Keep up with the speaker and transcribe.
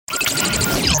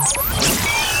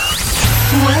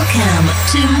Welcome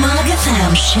to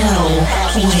Magatham Show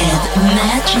with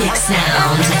Magic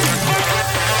Sound.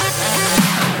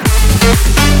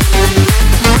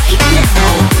 Right now.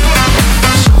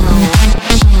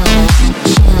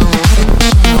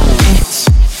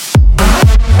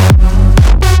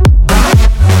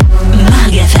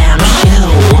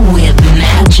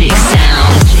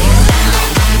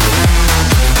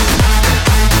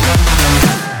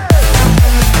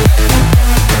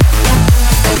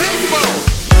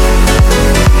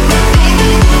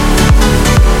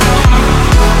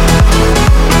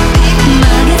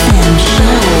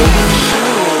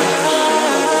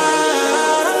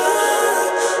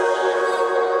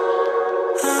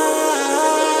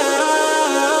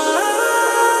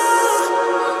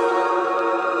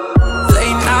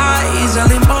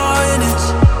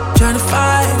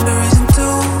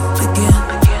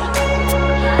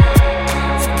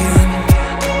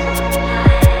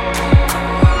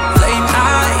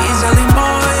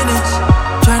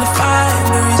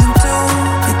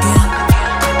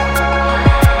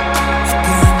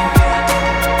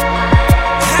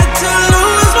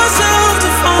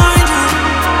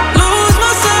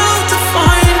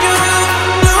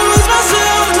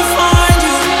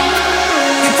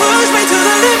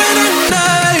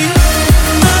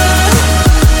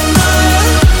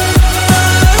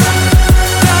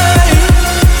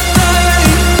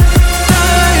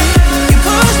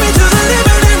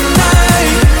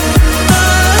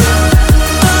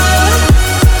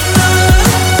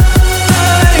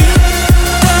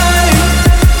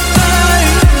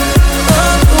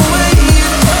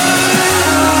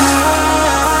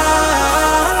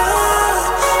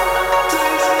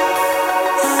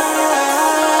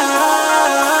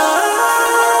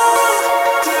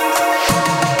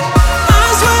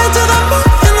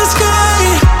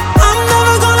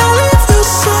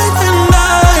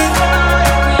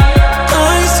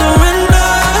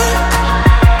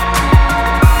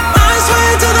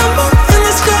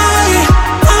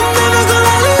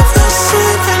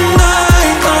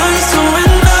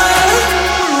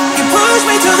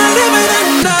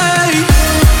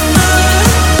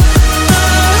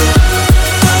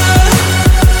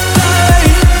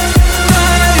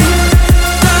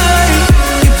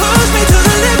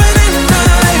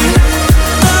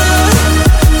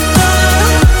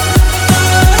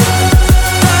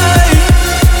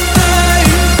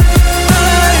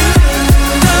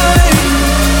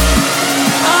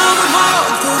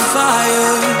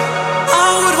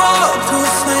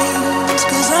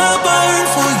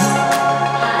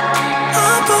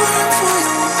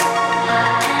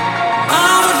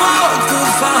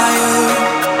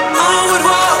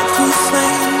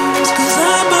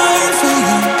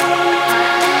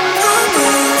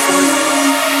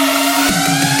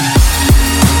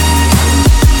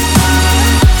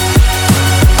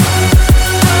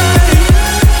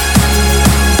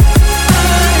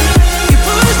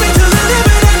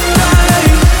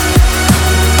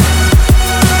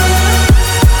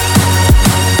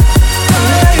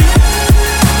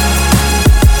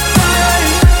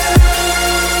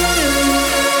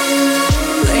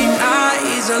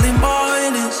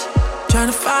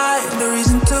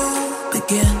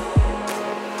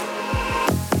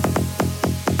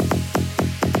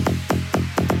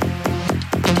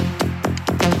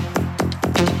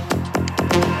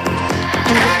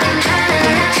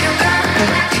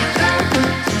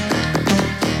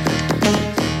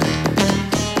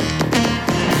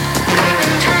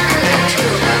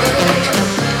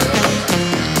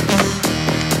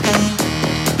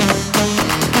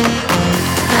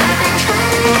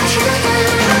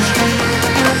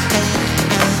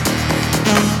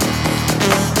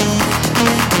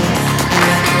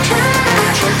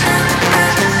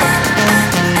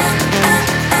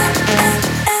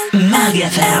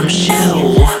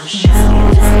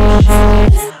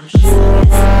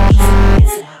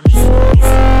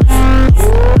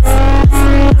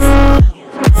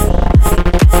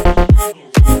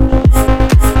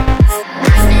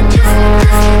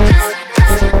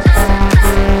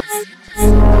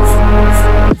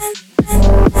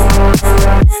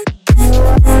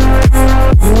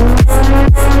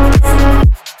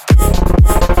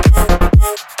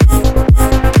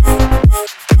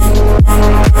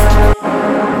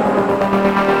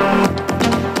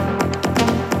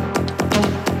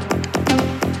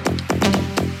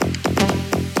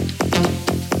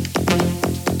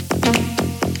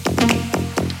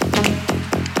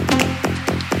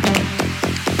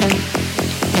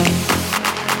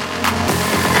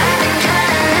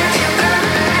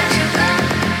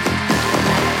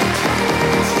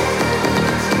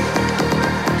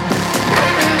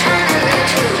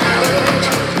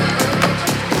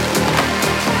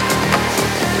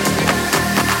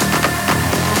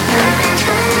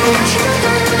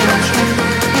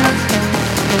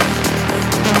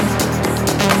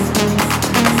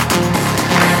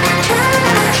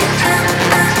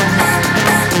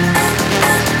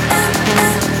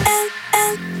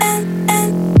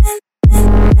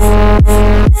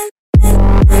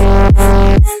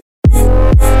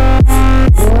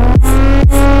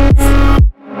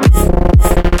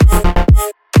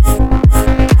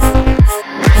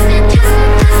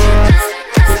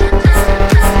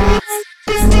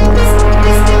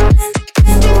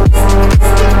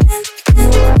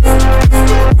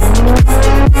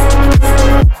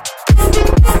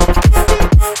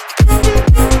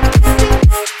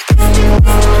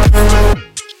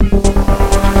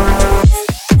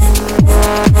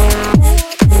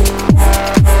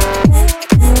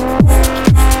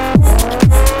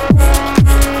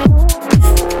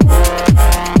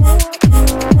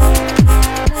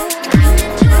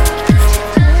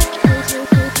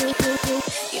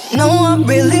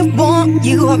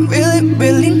 I really,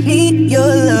 really need your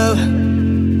love.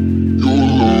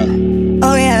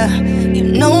 Oh yeah, you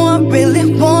know I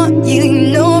really want you.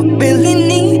 You know I really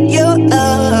need your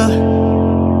love.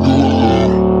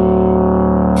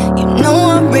 You know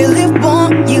I really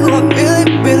want you. I really,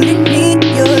 really need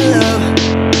your love.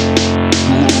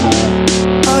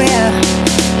 Oh yeah,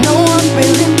 you know I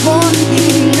really want you.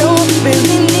 You know I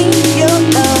really need your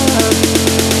love.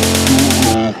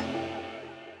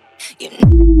 You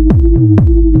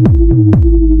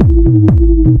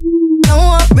know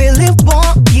I really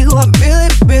want you. I really,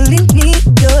 really need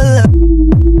your love.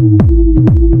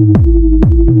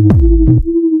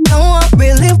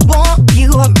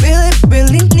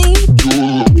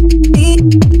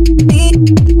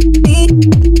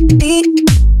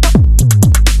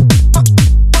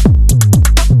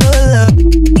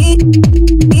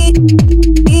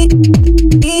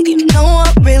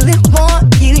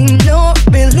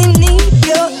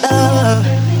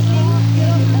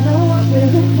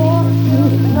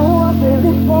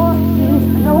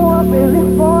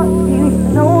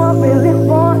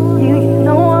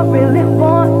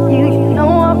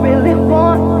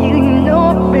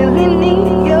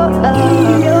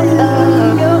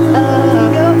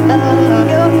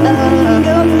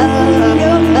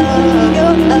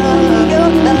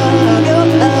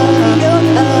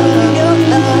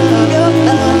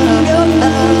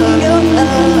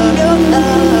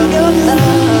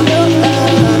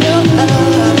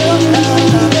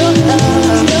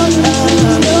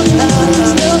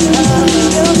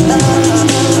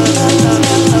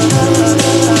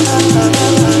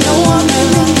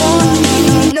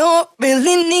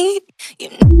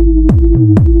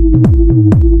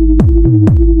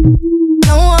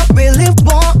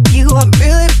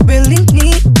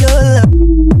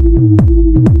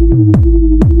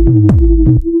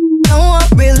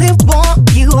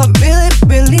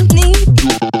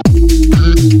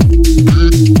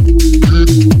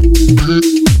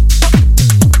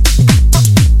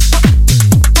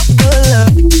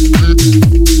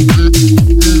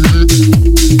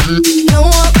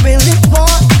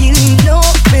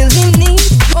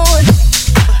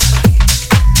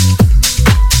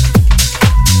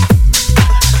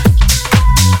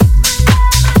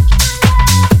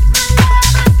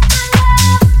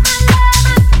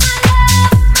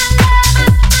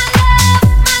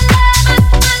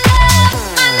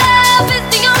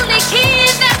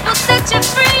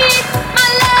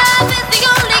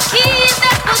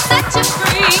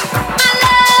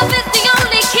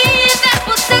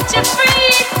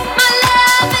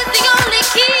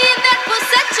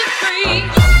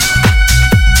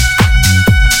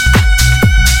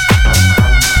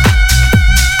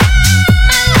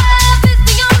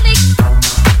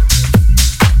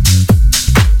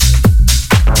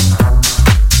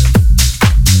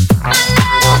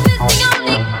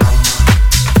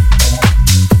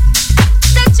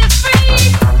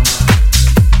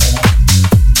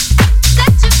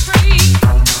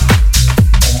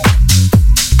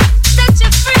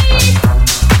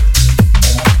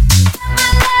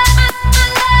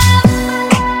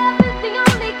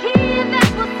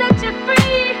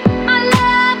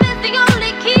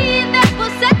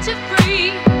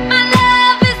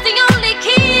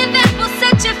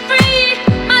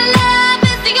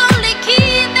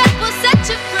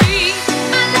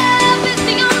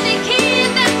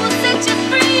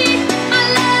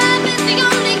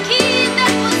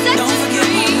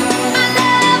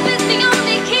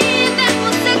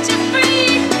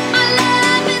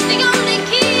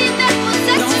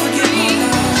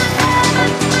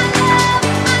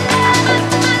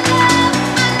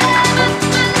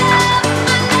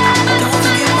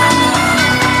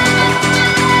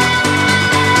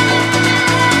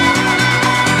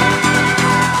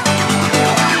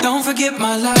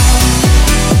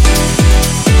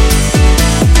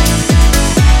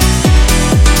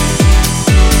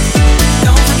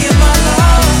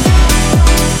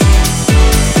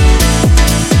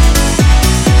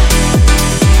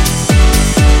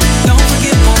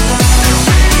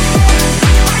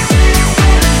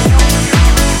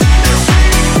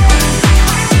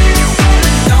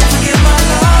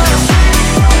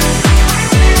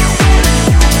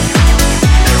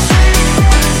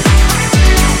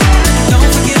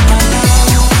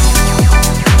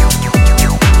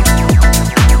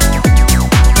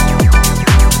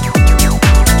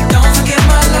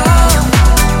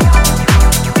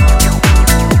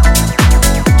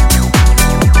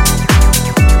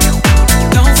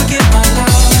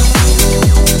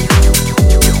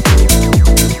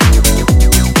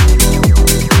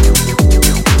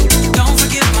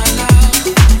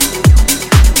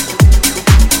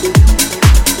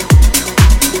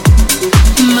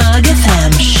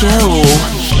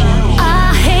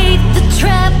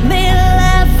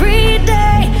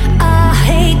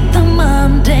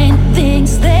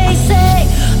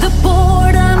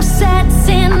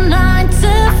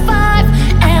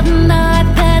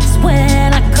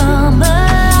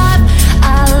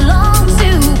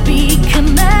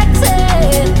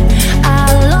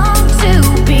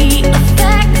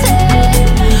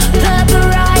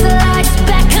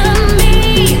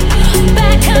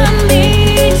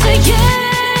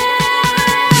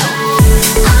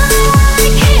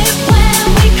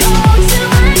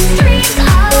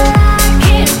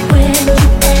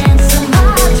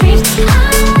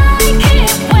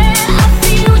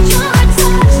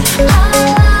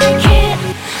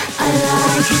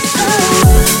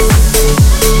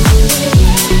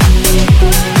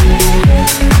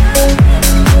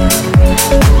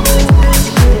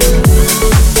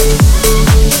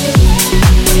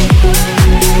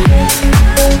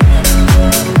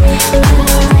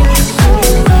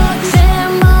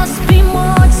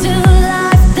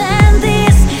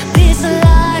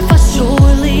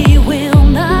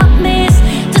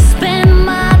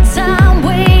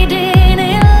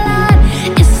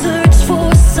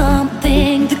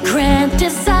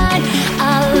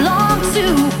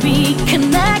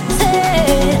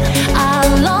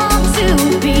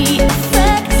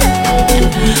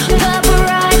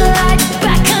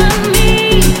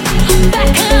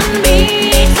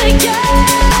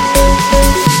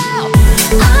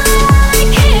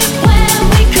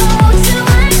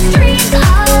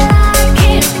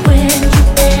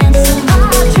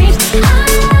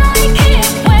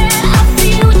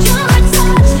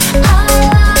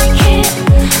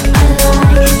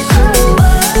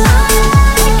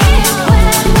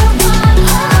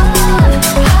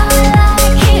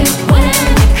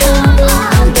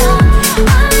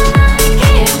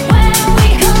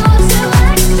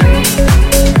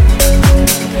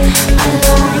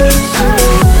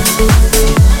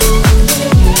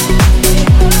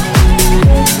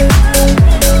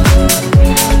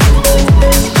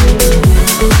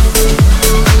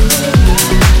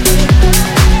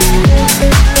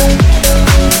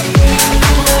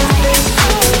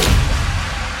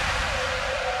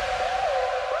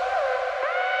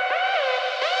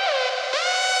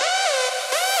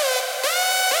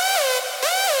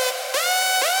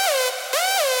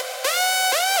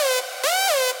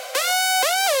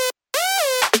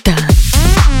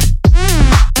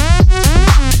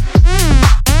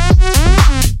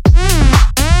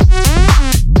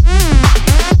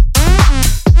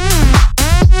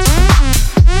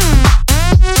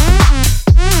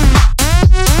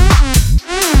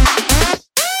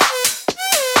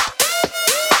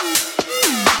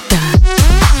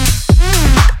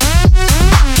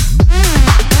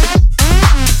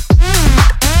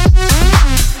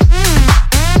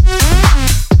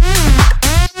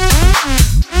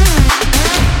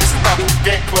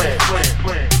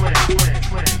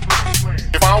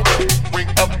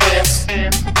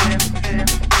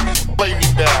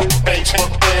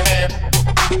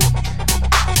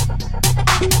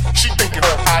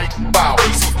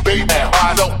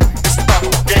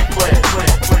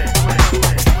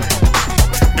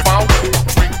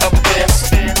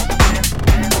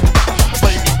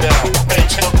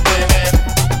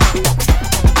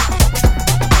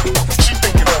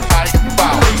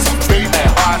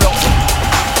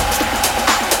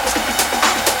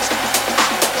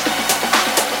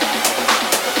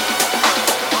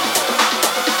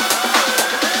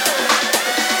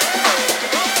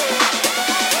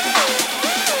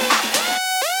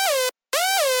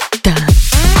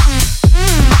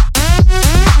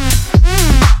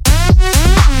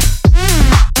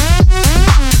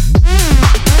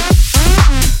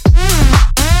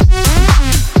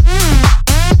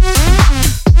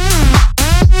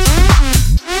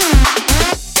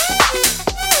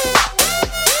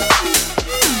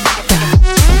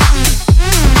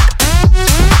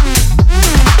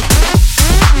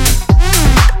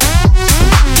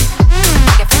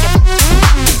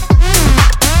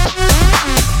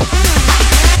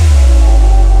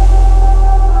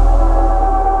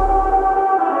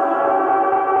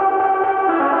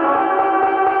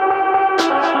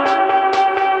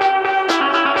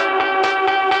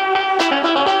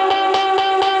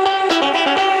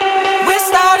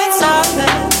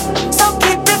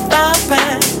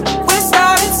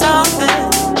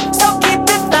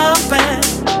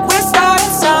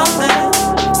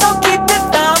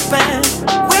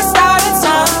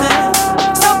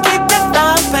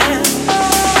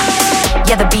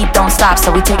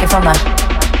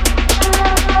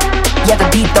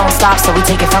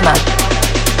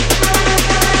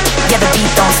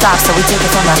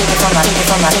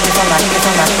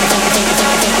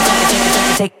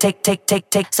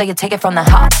 Take, so you take it from the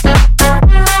hop.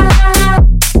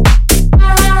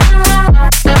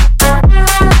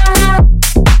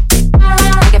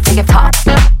 Take it pop.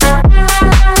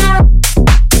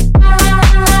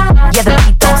 Yeah, the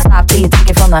beat don't stop till you take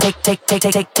it from the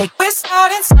take. We're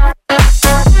starting.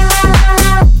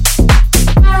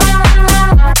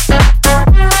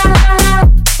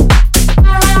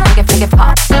 Take it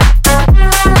pop.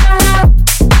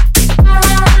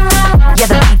 Yeah,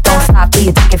 the beat don't stop till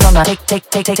you take it from the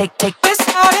take. We're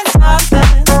starting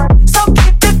something, so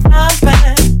keep it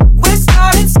pumping. We're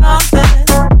starting something,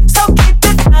 so keep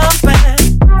it pumping.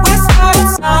 We're starting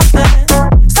something,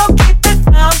 so keep it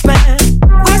pumping.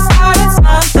 We're starting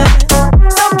something,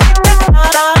 so keep it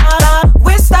pumping.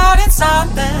 We're starting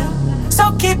something,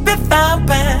 so keep it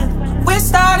pumping. We're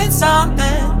starting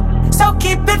something, so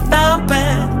keep it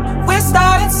pumping. We're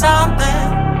starting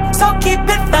something, so keep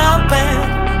it pumping.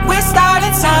 We're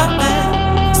starting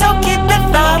something, so keep it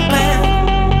pumping.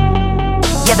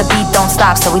 Yeah, the beat don't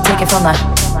stop, so we take it from the.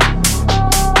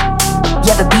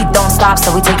 Yeah, the beat don't stop,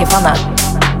 so we take it from the.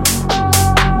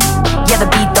 Yeah, the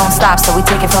beat don't stop, so we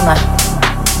take it from the.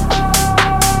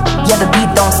 Yeah, the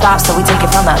beat don't stop, so we take it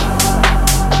from the.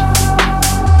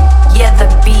 Yeah, the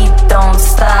beat don't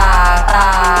stop.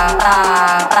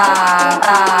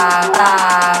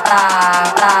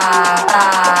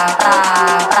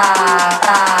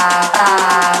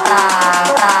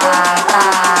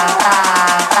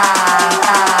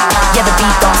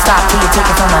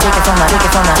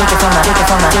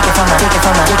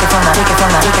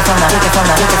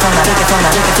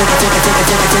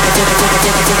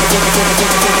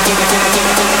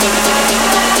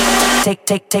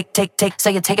 Take, so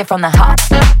you take it from the hop.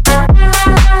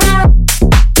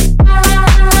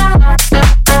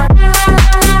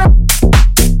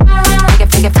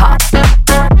 Take it pop.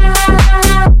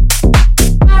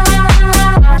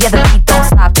 Yeah, the beat don't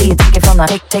stop till you take it from the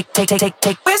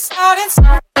take. We're starting.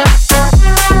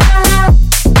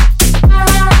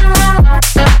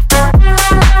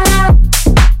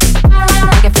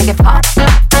 Take it pop.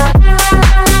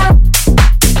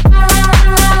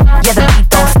 Yeah, the beat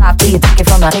don't stop till you take it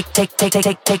from the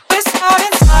take. We're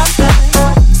starting something,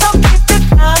 so keep it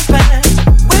pumping.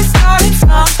 We're starting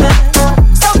something,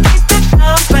 so keep it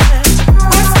pumping.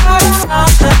 We're starting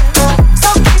something, so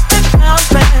keep it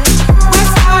pumping.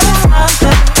 We're starting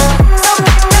something, so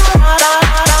keep it pumping.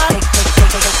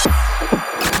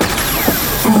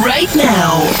 Right now,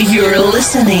 you're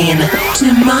listening to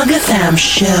Mug FM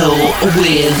Show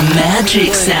with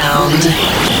Magic Sound.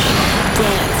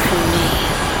 Dance for me,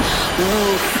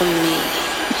 move for me,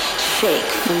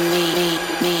 shake for me,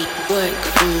 work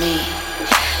for me.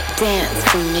 Dance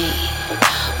for me,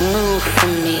 move for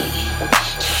me,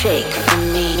 shake for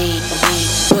me,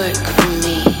 work for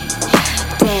me.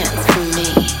 Dance for me,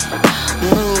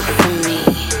 move for me,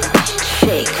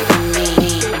 shake for me,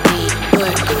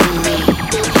 work for me.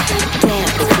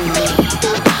 Dance for me,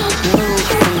 move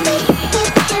for me,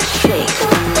 shake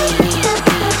for me,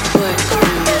 work for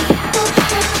me.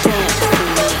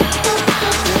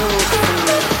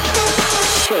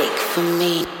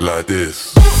 like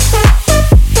this.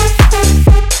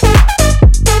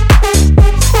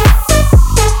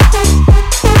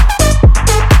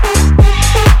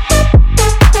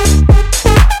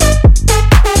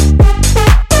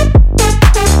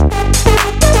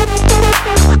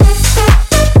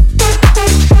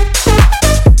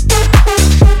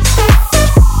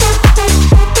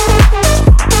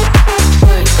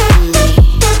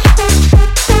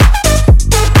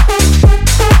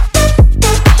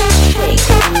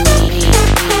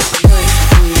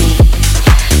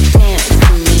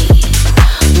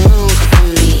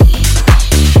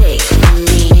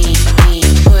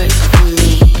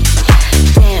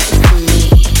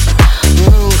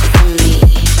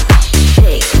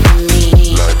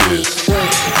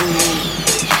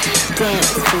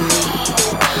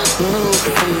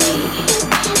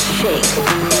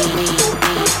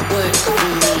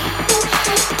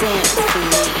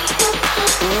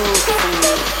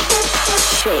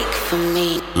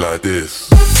 Like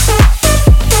this.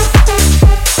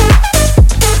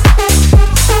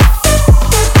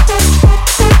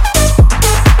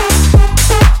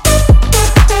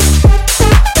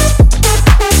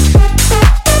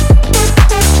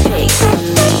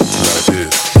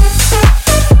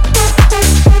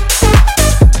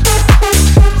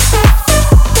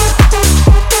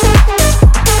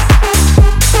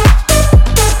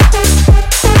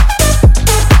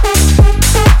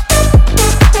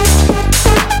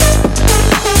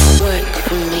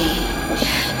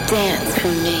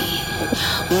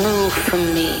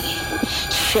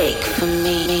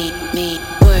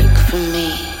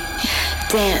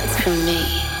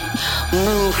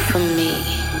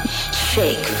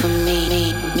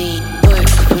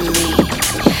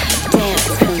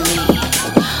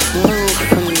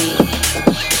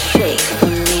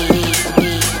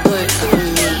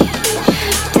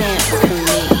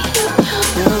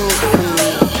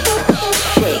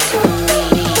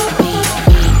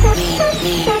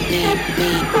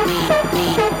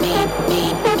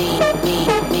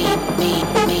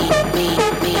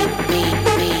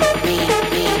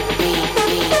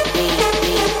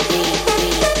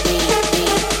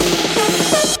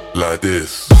 Like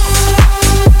this.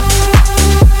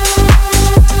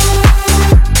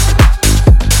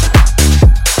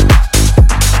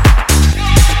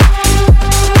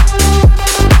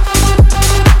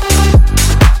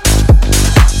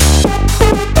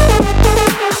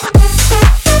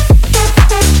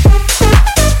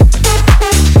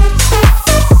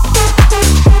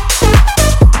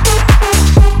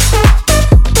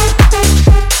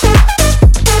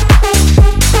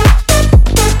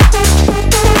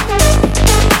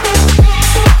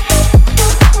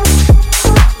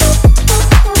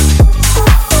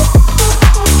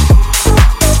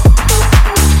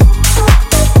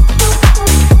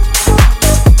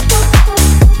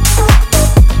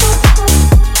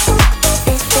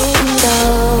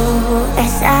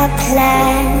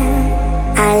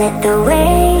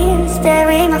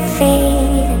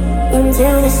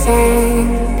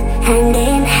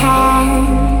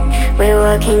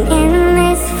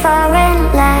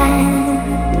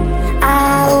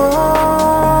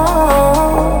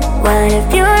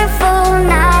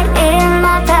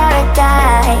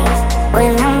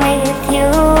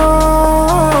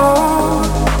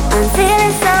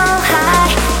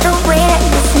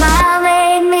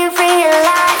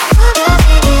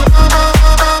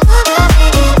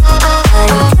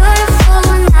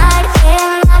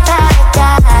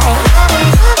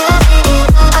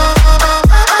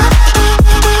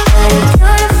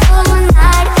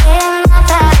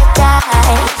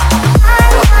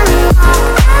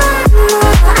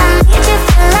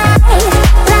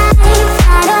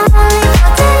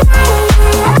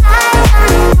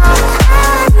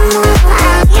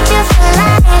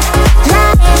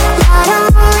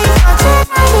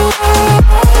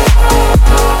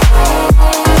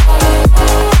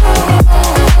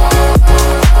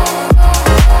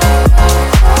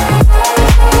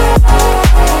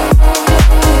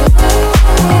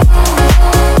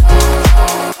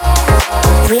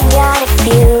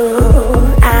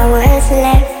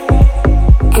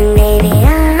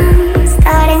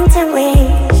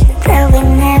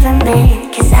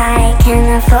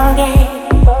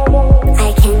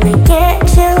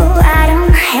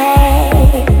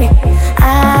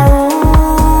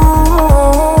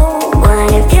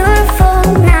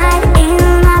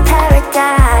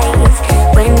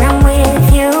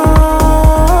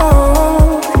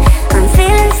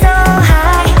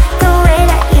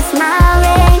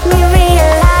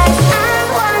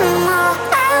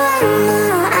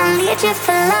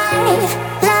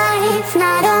 Life,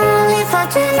 not only for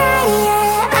tonight,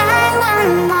 yeah. I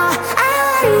want more,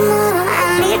 I want more.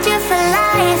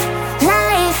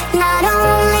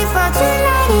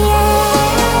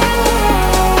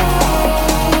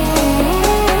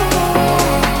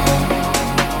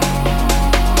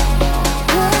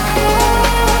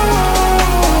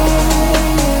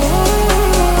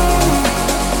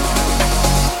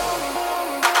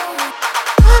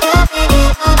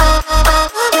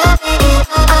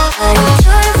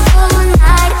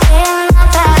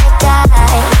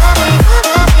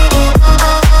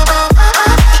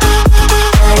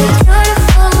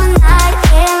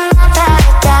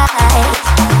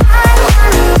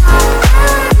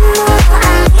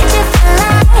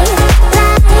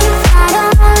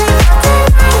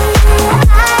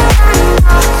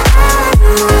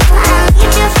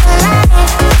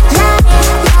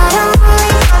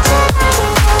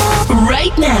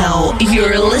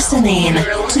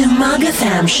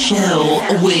 MagaFam Show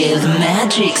with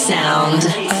Magic Sound.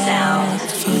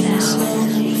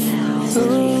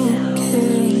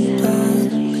 Looking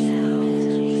back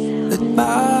at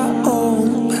my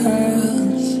own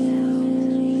past,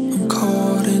 I'm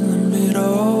caught in the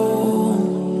middle.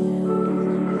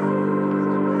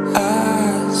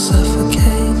 I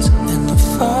suffocate in the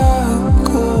fog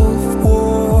of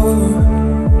war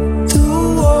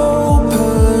through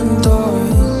open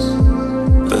doors,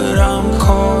 but I'm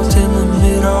caught in the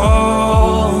middle.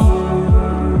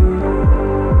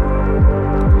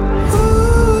 Ooh.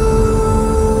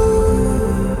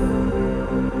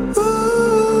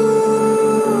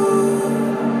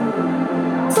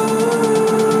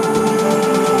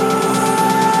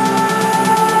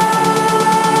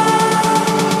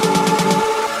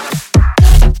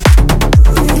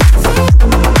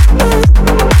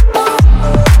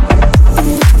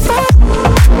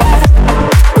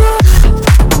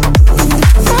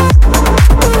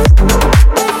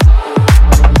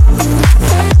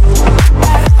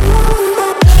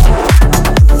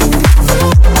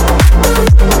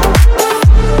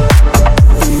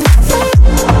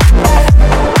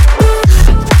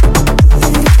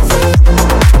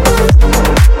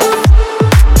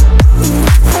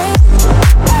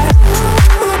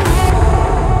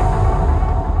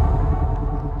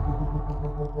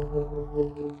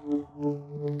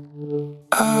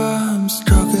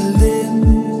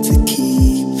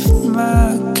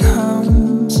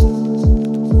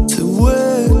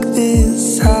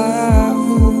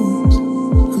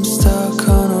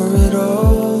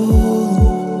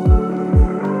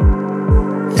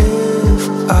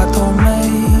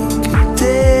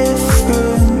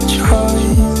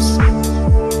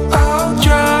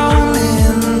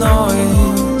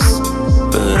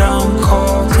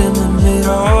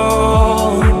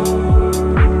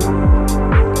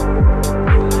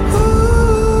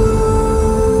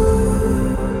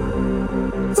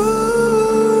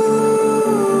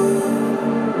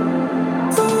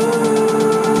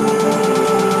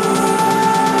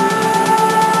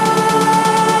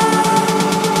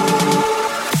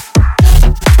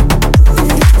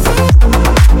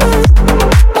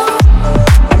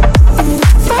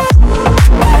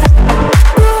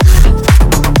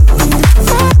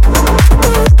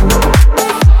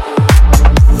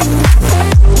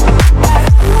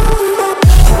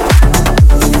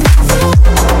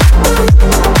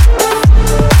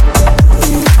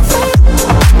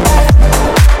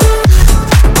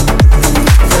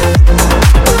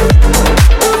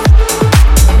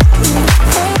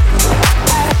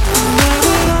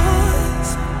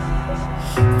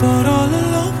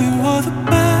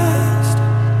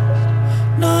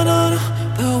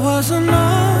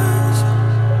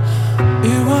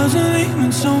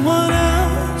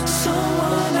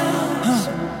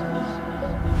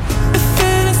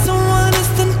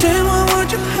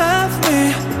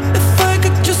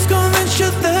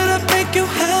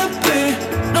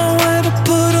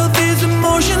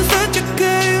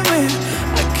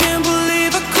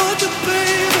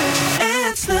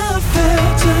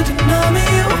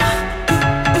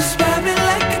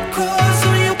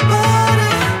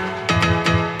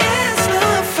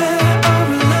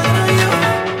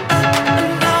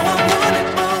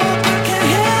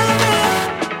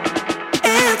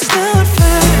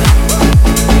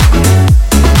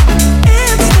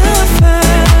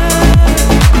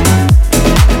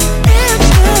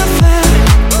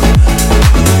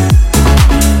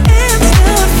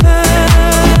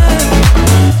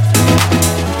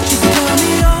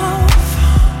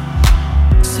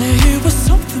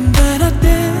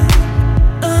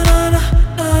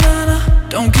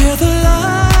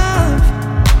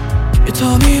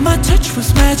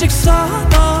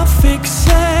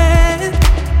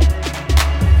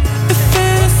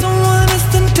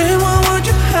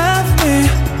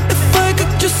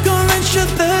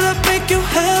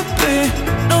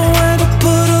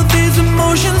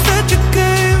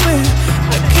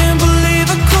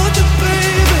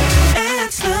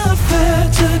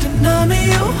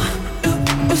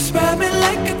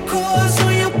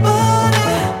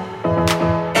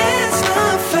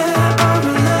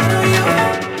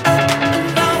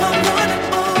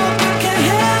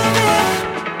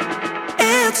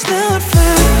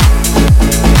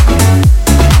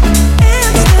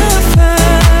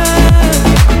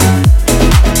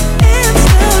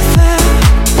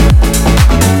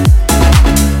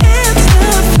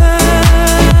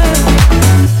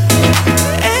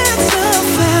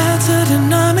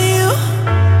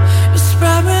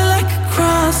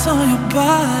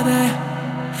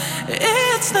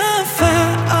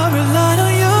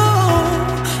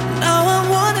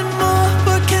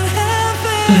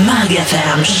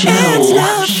 FM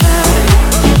show.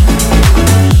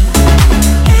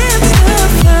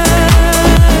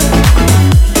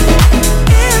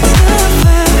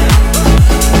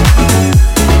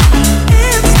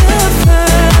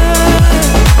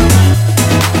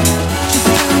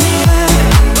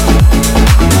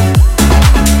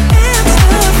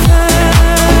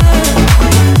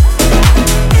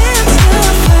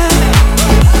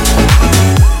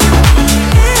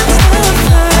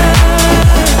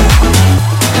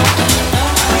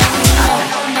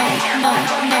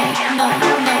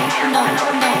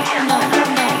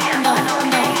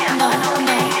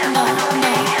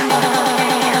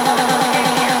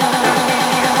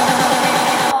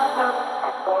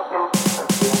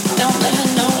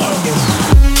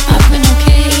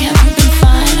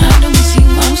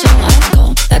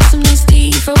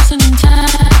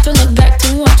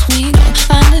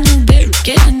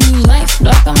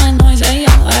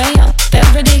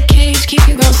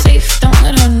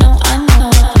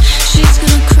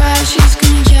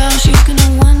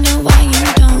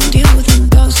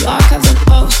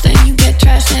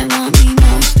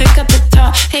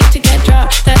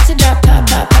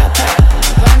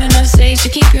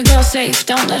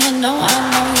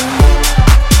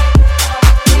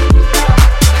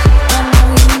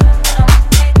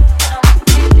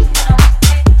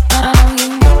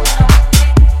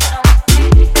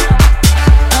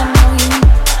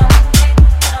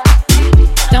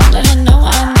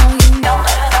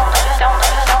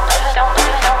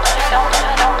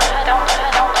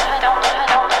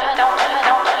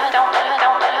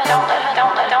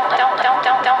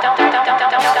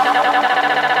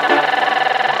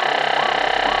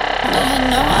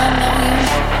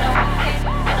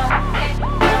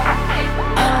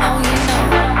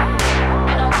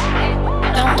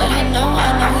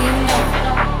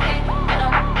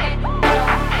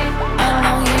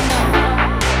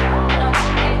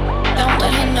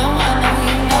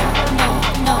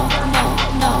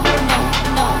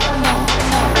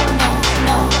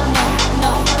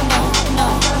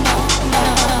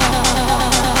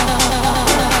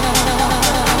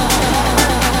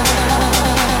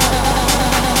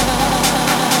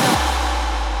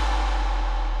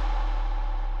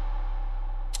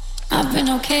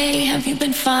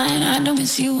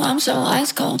 I'm so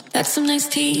ice cold. That's some nice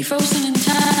tea, frozen in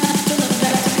time.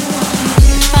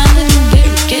 Find a new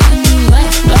beer, get a new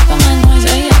life. Block all my noise,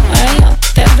 ayo.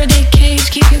 Everyday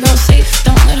cage, keep your girl safe.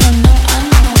 Don't let her know I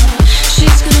know.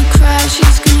 She's gonna cry,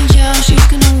 she's gonna yell, she's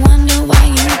gonna wonder why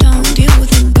you don't deal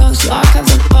with a ghost. You archive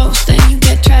the post, then you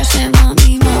get trashed and want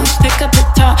me most. Pick up the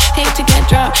top, hate to get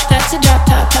dropped. That's a drop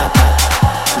top.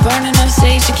 Burning her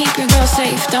sage to keep your girl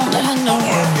safe. Don't let her know.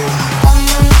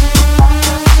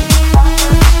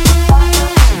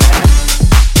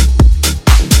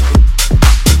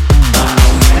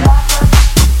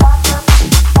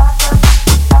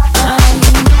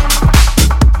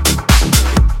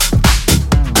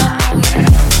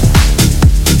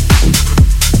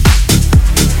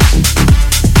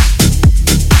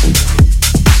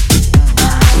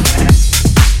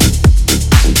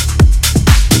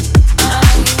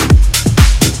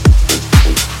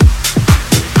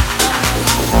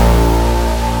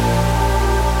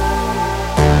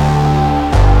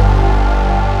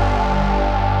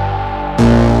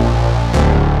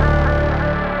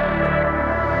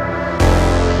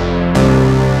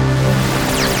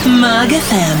 Mag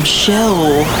FM show.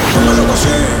 Tómalo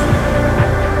así.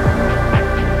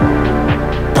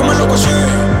 Tómalo así.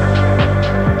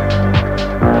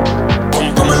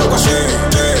 Tómalo así.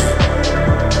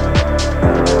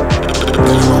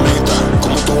 Dale mamita,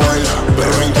 como tú bailas,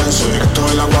 pero intenso, directo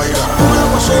de la guaira.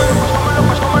 Tómalo así.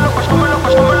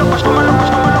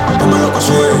 Tómalo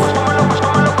así.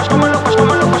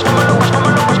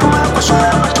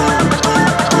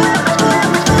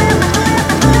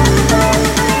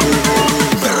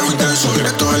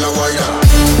 Directo de la guaira.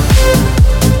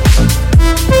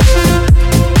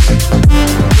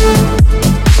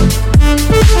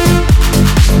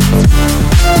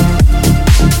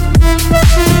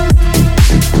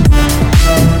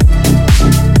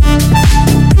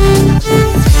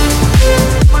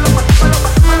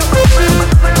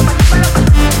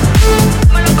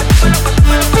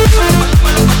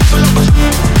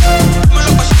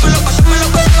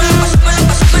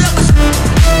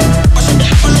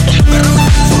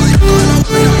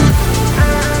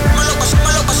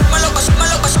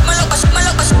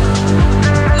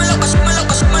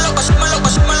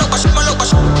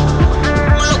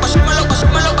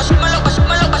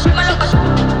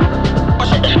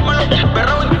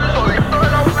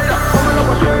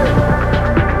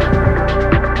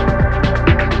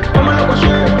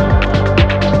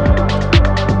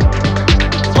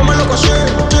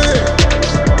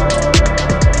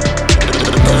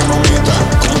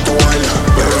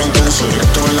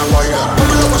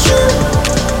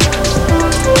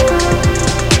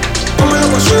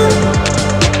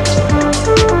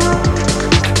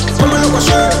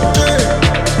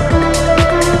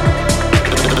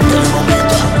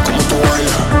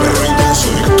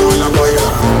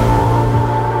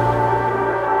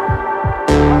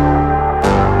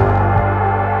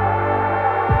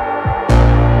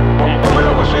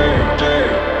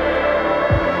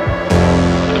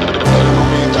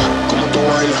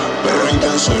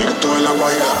 en la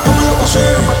guaira. No me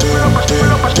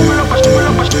lo pasé.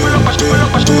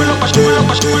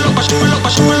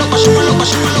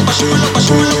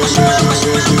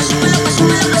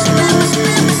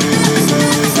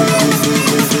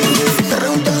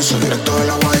 Reggaetonzo directo de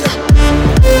la guaira.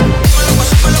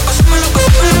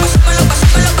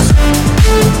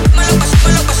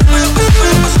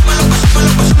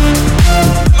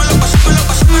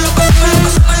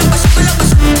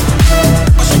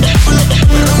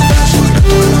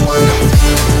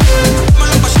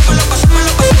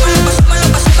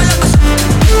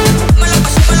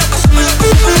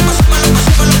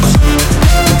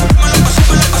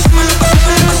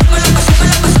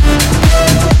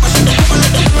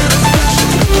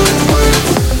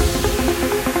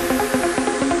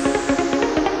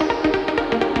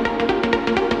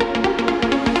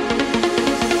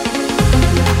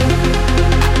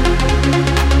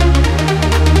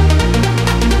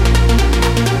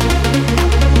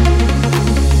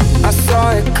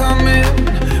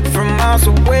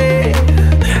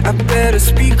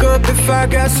 I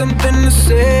got something to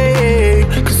say,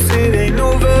 'cause it ain't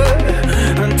over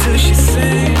until she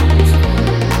sings.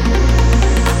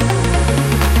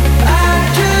 I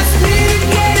just need to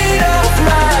get it off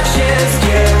my chest.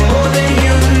 Yeah, more than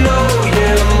you know.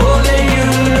 Yeah, more than you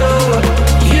know.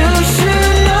 You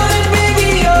should know that baby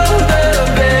you're the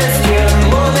best. Yeah,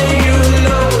 more than you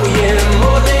know. Yeah,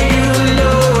 more than you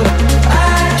know.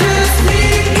 I just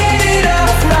need to get it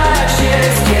off my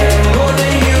chest. Yeah, more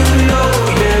than you know.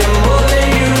 Yeah, more than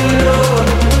you know.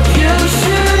 You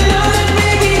should know that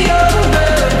baby you're the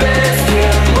best.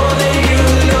 Yeah, more than you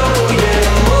know. Yeah,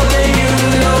 more than you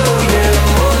know. Yeah,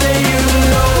 more than you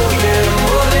know. Yeah,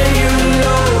 more than you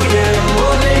know. Yeah,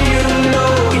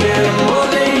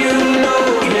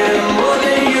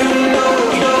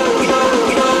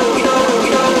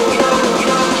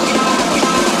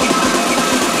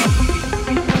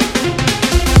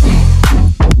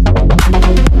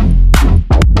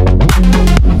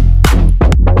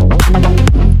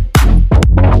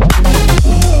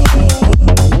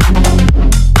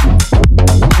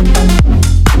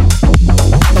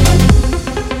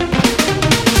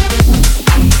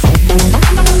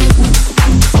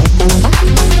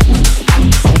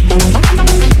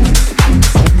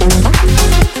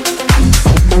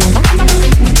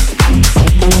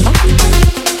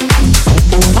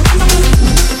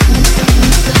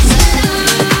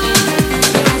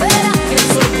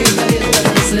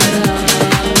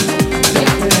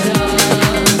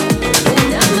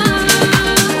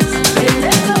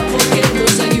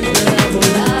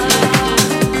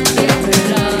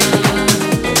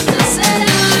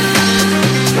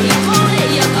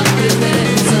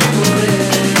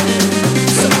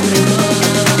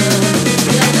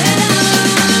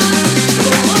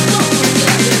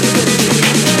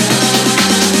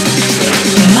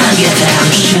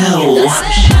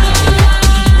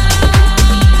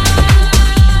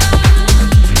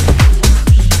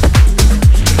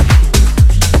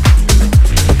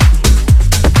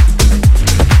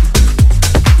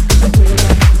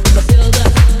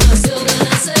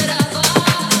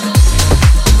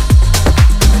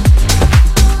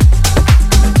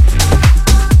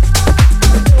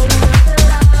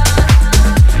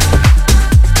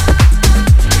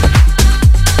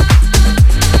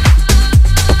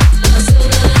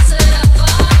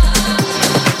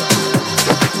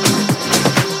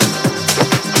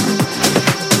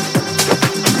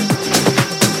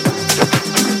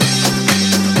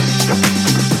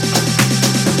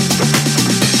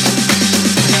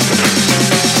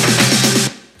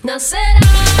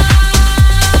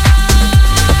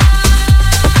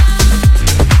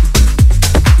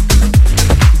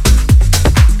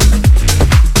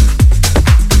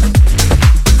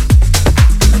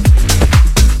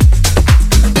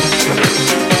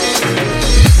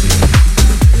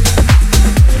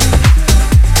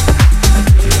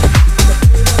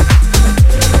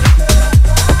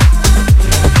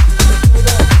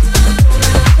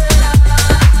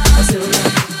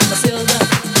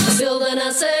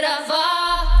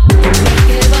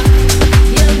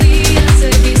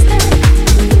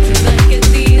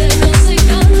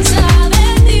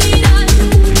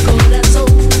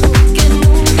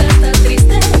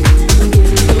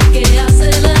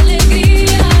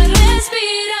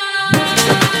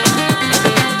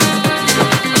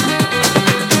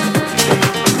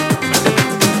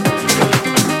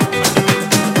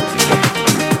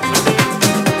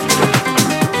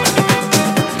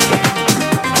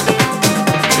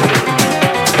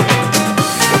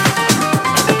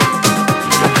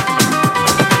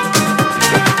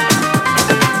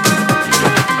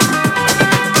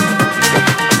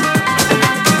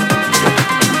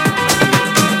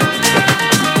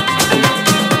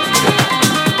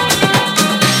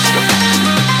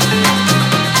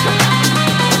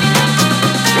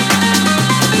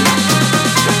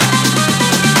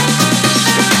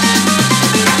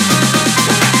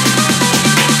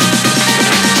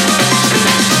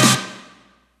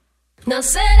 No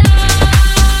será.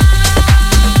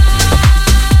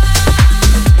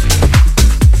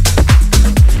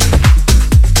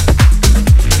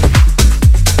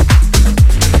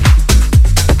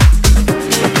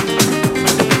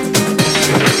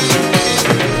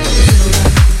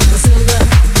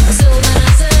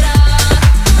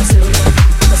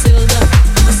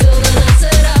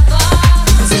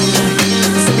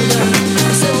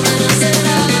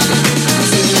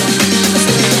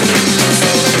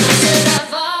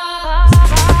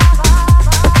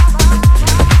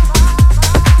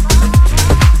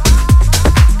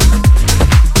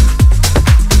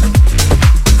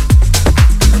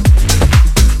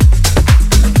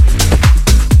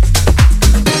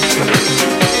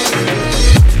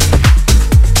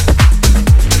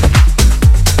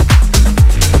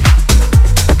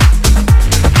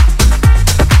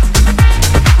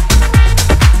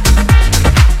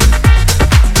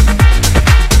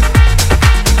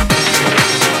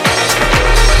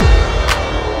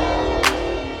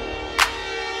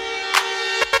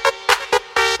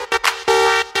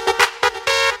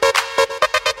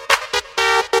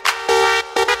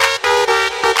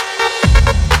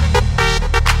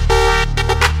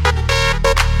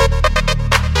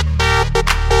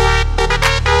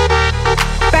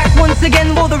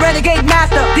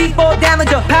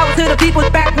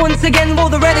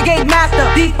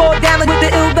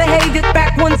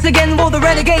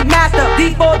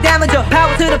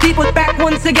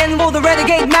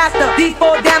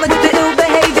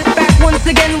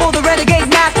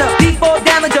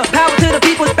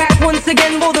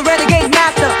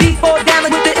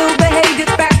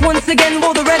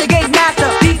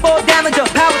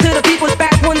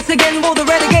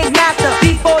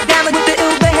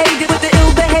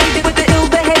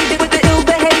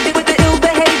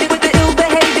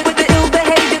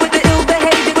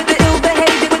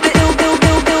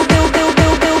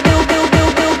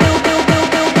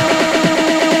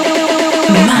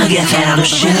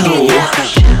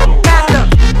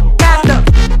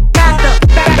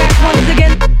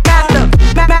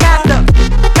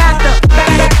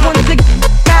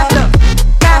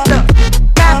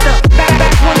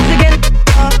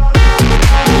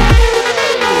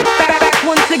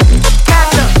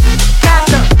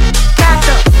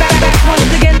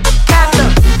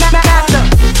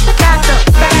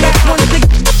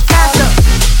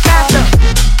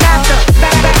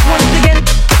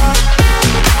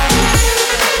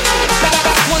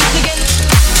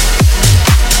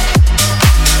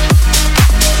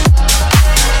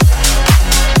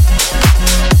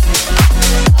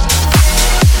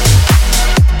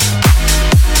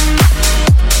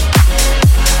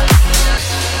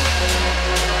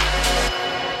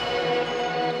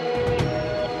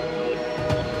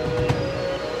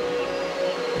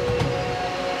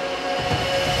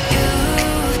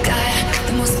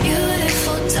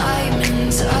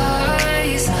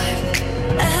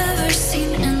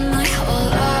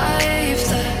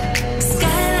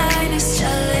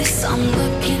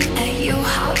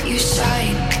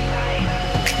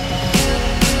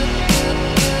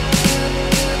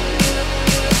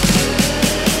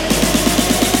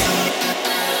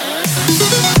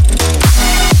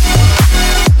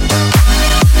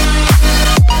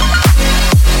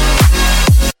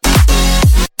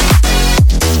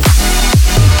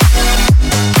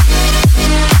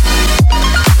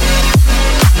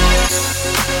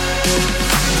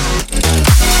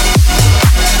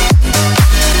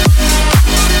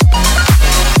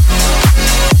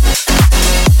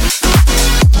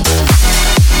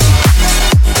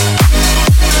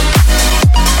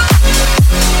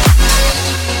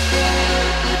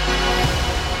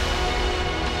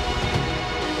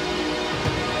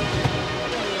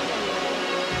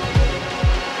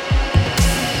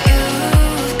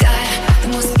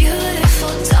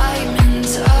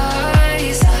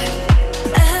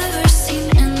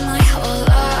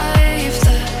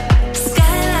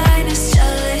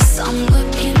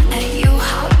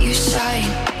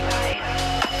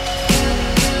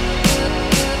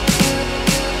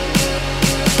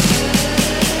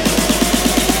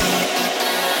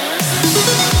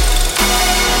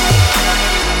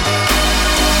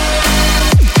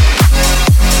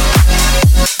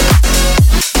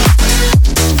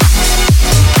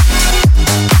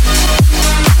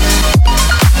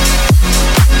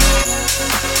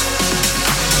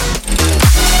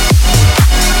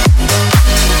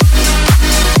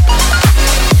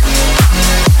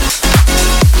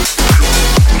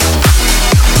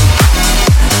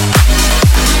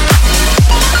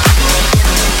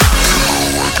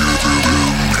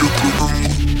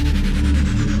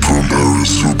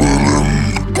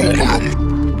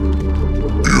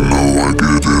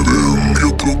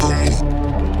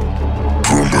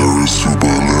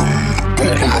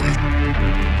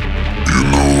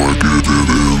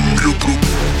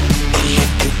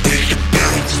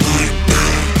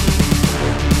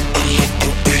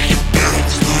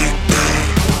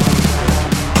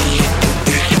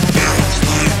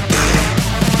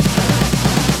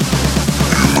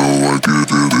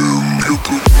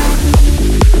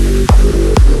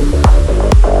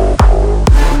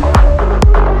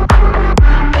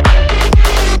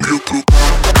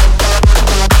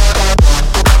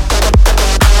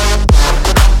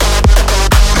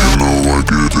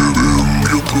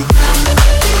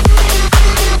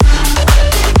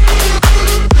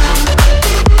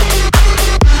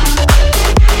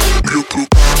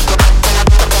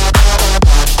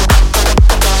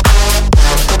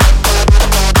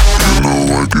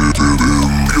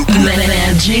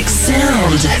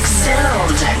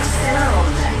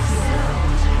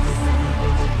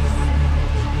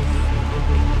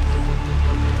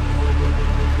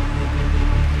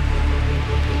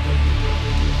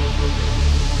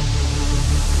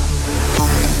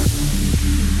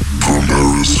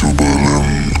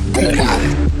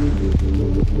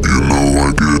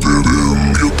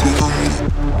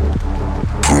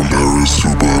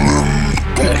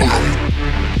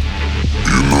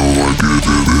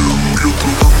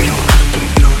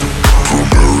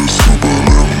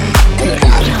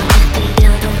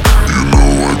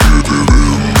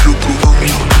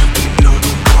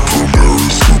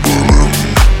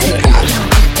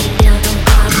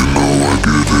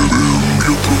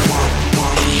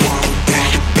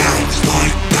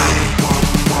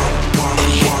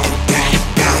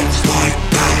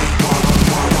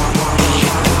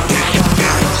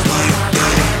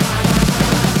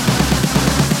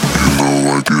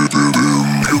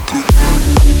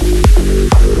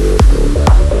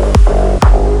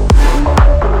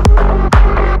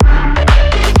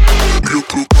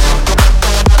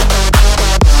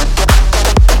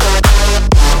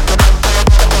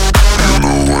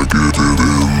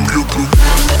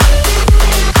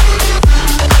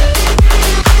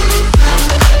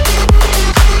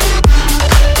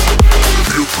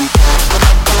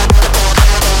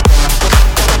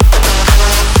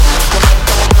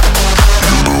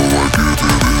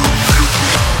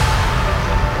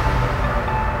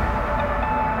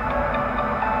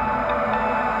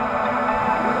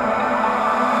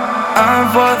 I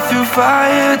fought through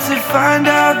fire to find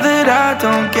out that I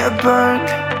don't get burned.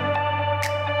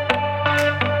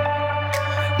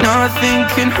 Nothing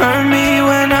can hurt me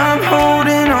when I'm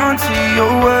holding on to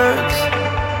your words.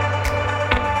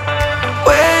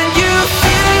 When you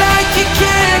feel like you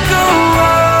can't go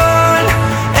on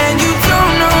and you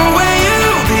don't know where you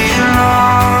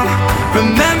belong,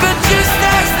 remember just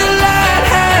as the light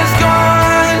has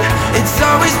gone, it's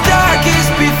always darkest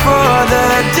before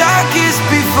the darkest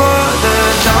before the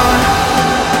dawn.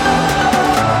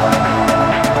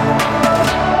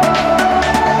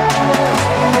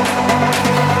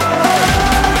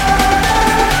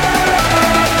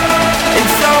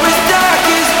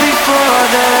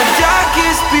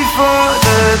 Before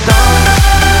the dawn.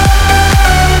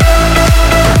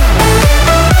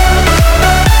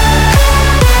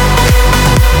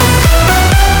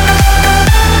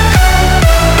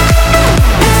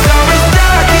 It's always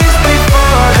darkest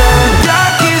before the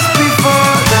darkest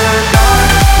before the dawn.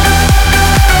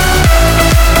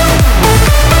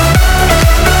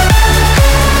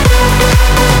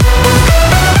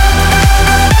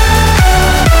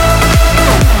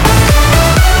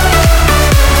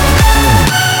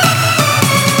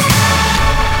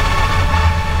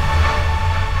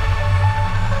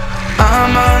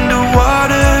 I'm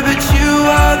underwater, but you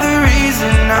are the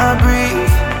reason I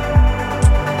breathe.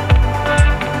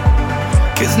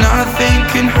 'Cause nothing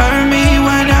can hurt me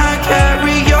when I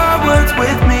carry your words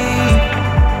with me.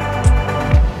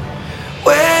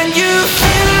 When you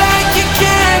feel like you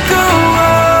can't go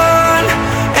on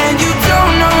and you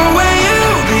don't know where you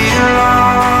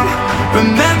belong,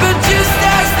 remember just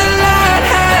as the light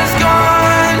has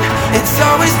gone, it's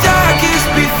always darkest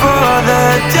before the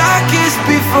darkest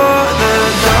before the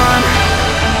dawn.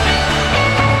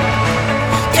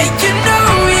 Yeah, you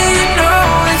know,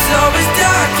 it's always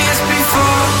darkest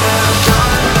before the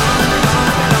dawn.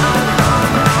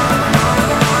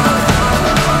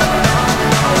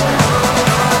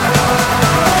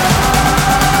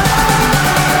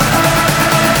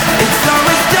 It's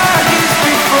always darkest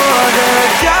before the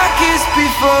darkest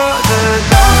before the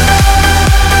dawn.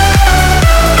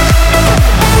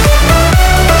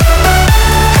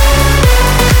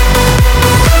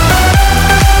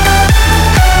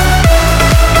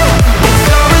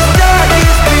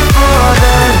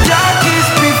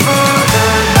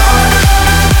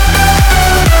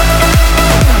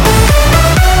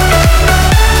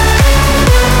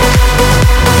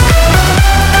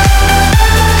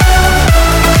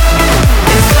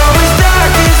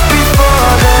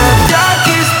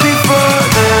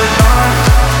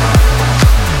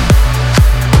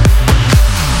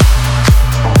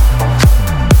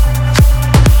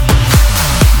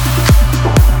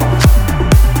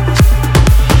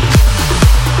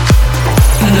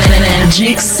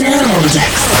 Magic Sound.